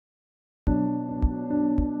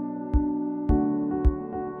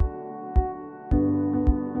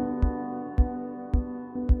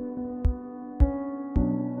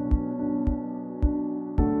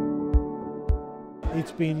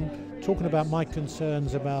it's been talking about my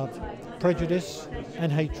concerns about prejudice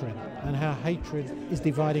and hatred, and how hatred is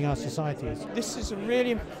dividing our societies. This is a really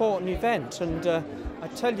important event, and I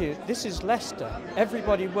tell you, this is Leicester.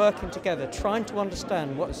 Everybody working together, trying to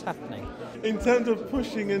understand what is happening. In terms of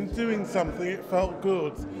pushing and doing something, it felt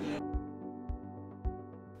good.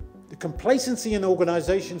 The complacency in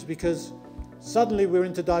organisations, because suddenly we're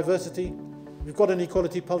into diversity, we've got an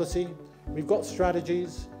equality policy, we've got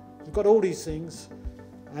strategies, we've got all these things,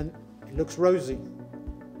 and it looks rosy.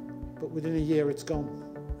 But within a year it's gone,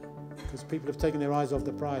 because people have taken their eyes off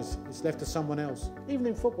the prize. It's left to someone else. Even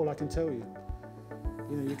in football, I can tell you.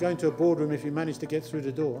 You go into a boardroom if you manage to get through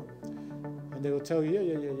the door, and they will tell you,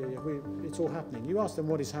 yeah, it's all happening. You ask them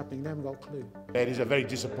what is happening, they haven't got a clue. It is a very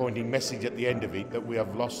disappointing message at the end of it that we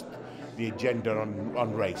have lost the agenda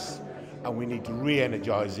on race, and we need to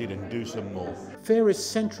re-energise it and do some more. Fear is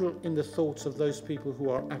central in the thoughts of those people who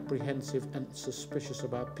are apprehensive and suspicious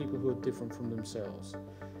about people who are different from themselves.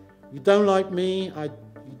 You don't like me,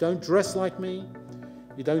 you don't dress like me,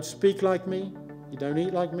 you don't speak like me, you don't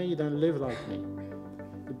eat like me, you don't live like me.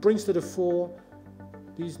 It brings to the fore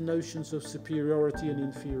these notions of superiority and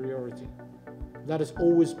inferiority. That has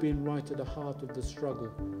always been right at the heart of the struggle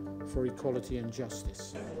for equality and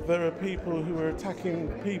justice. There are people who are attacking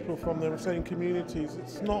people from their same communities.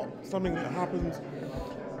 It's not something that happens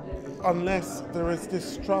unless there is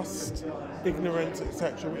distrust, ignorance,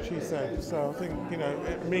 etc., which he said. So I think,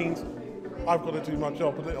 it means I've got to do my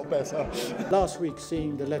job a little better. Last week,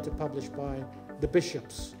 seeing the letter published by the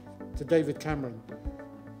bishops to David Cameron,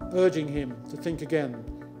 urging him to think again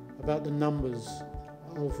about the numbers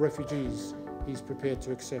of refugees he's prepared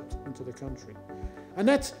to accept into the country. And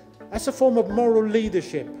that's a form of moral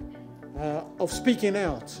leadership, of speaking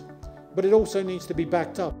out, but it also needs to be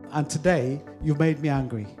backed up. And today, you've made me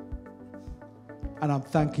angry. And I'm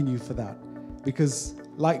thanking you for that. Because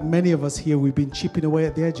like many of us here, we've been chipping away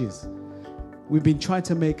at the edges. We've been trying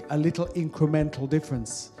to make a little incremental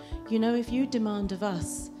difference. If you demand of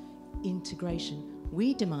us integration,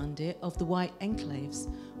 we demand it of the white enclaves.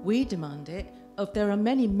 We demand it of, there are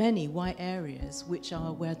many, many white areas which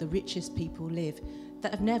are where the richest people live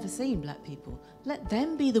that have never seen black people. Let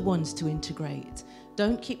them be the ones to integrate.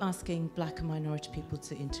 Don't keep asking black and minority people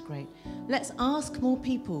to integrate. Let's ask more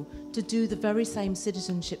people to do the very same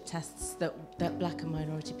citizenship tests that black and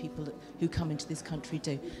minority people who come into this country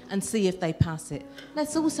do, and see if they pass it.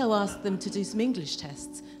 Let's also ask them to do some English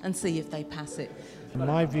tests and see if they pass it.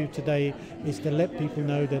 My view today is to let people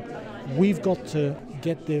know that we've got to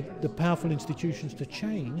get the powerful institutions to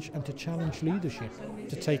change and to challenge leadership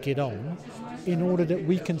to take it on, in order that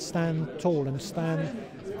we can stand tall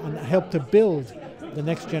and help to build the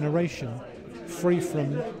next generation free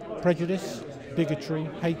from prejudice, bigotry,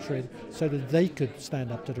 hatred, so that they could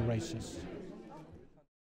stand up to the racists.